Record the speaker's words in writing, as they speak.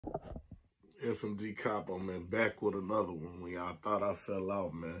FMG Capo, man, back with another one. When y'all thought I fell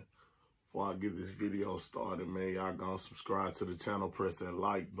out, man. Before I get this video started, man, y'all gonna subscribe to the channel, press that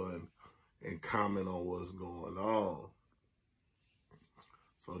like button, and comment on what's going on.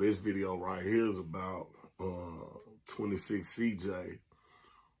 So this video right here is about 26CeeJay,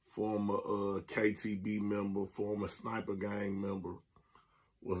 former KTB member, former sniper gang member,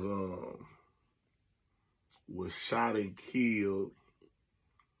 was shot and killed,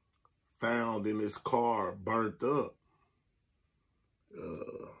 found in his car, burnt up.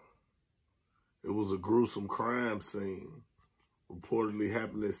 It was a gruesome crime scene. Reportedly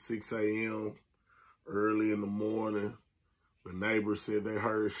happened at 6 a.m. early in the morning. The neighbors said they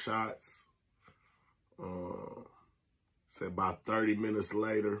heard shots. Said about 30 minutes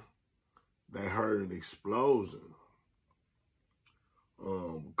later, they heard an explosion.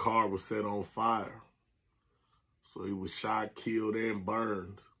 The car was set on fire. So he was shot, killed, and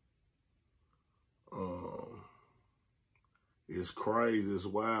burned. It's crazy, it's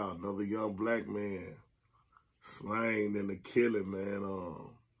wild. Another young black man slain in the killing, man.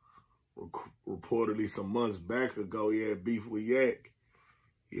 Reportedly some months back ago, he had beef with Yak.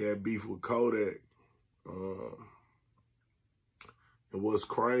 He had beef with Kodak. And what's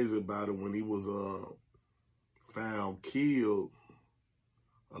crazy about it, when he was found killed,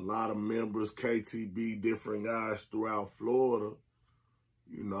 a lot of members, KTB, different guys throughout Florida,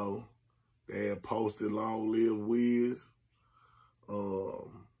 you know, they had posted Long Live Wiz. All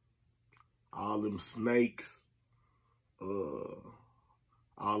them snakes,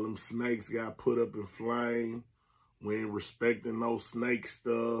 got put up in flame. We ain't respecting no snake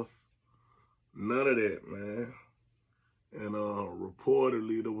stuff. None of that, man. And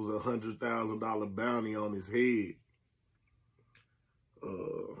reportedly there was a $100,000 bounty on his head.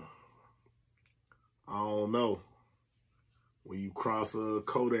 I don't know. When you cross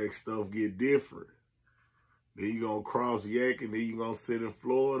Kodak, stuff get different. Then you gonna cross Yak, and then you gonna sit in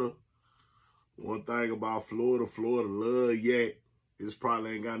Florida. One thing about Florida love Yak. This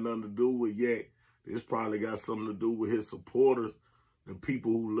probably ain't got nothing to do with Yak. This probably got something to do with his supporters, the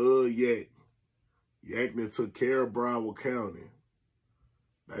people who love Yak. Yak that took care of Broward County.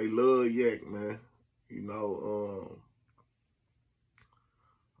 They love Yak, man. You know,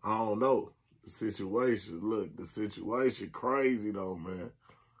 I don't know the situation. Look, the situation crazy though, man.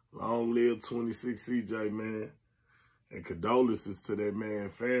 Long live 26CeeJay, man. And condolences to that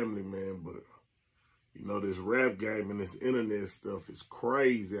man's family, man. But, you know, this rap game and this internet stuff is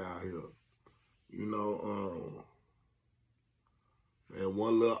crazy out here. You know, and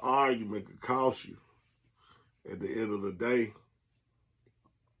one little argument could cost you. At the end of the day,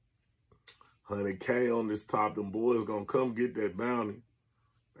 100K on this top, them boys gonna come get that bounty.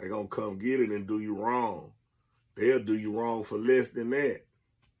 They gonna come get it and do you wrong. They'll do you wrong for less than that.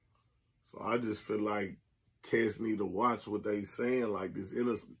 So I just feel like cats need to watch what they saying. Like, this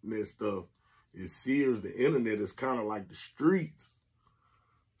internet stuff is serious. The internet is kind of like the streets.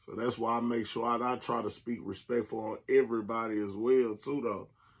 So that's why I make sure I try to speak respectful on everybody as well, too, though.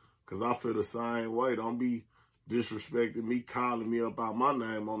 Because I feel the same way. Don't be disrespecting me, calling me up out my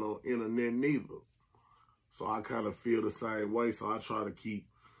name on the internet neither. So I kind of feel the same way. So I try to keep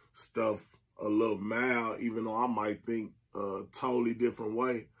stuff a little mild, even though I might think a totally different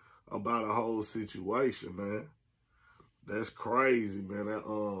way about a whole situation, man. That's crazy, man. That,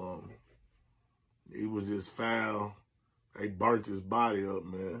 he was just found. They burnt his body up,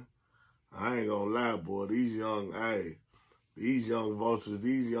 man. I ain't gonna lie, boy. These young vultures,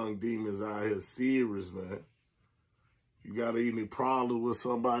 these young demons out here serious, man. If you got any problems with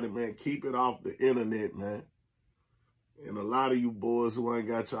somebody, man, keep it off the internet, man. And a lot of you boys who ain't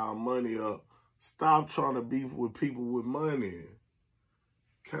got y'all money up, stop trying to beef with people with money.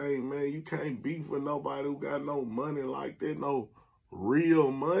 Man, you can't beef with nobody who got no money like that, no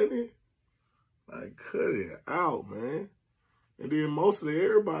real money. Like, cut it out, man. And then mostly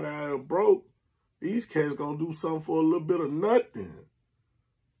everybody out here broke. These cats gonna do something for a little bit of nothing.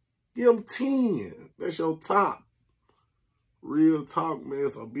 Give them 10. That's your top. Real talk, man.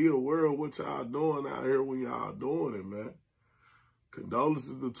 So be aware of what y'all doing out here when y'all doing it, man.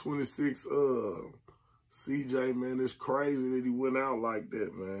 Condolences to 26CeeJay, man. It's crazy that he went out like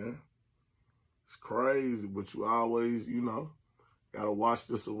that, man. It's crazy, but you always, you know, gotta watch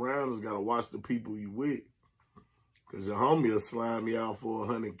the surroundings, gotta watch the people you with. Because your homie will slime you out for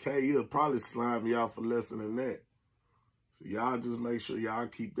 100K. He'll probably slime you out for less than that. So y'all just make sure y'all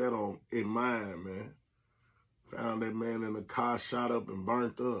keep that in mind, man. Found that man in the car, shot up and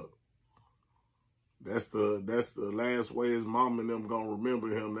burnt up. That's the last way his mom and them gonna remember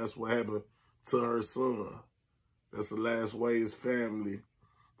him. That's what happened to her son. That's the last way his family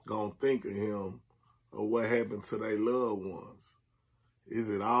gonna think of him or what happened to their loved ones. Is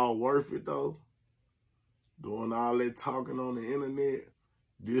it all worth it, though? Doing all that talking on the internet,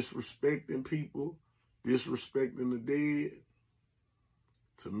 disrespecting people, disrespecting the dead?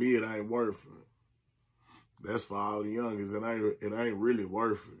 To me, it ain't worth it. That's for all the youngers. It ain't really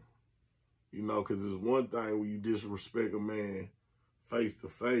worth it. You know, because it's one thing when you disrespect a man face to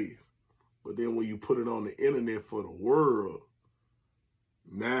face, but then when you put it on the internet for the world,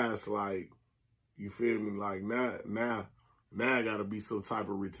 now it's like, you feel me? Like now I gotta be some type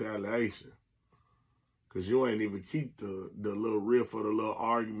of retaliation. Cause you ain't even keep the little riff or the little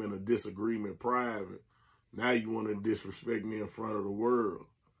argument or disagreement private. Now you want to disrespect me in front of the world.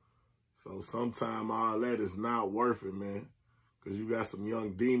 So sometime all that is not worth it, man. Cause you got some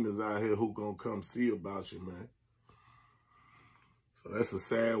young demons out here who gonna come see about you, man. So that's a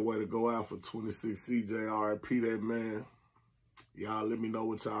sad way to go out for 26CeeJay. R.I.P. that man. Y'all let me know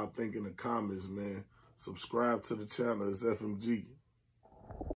what y'all think in the comments, man. Subscribe to the channel. It's FMG.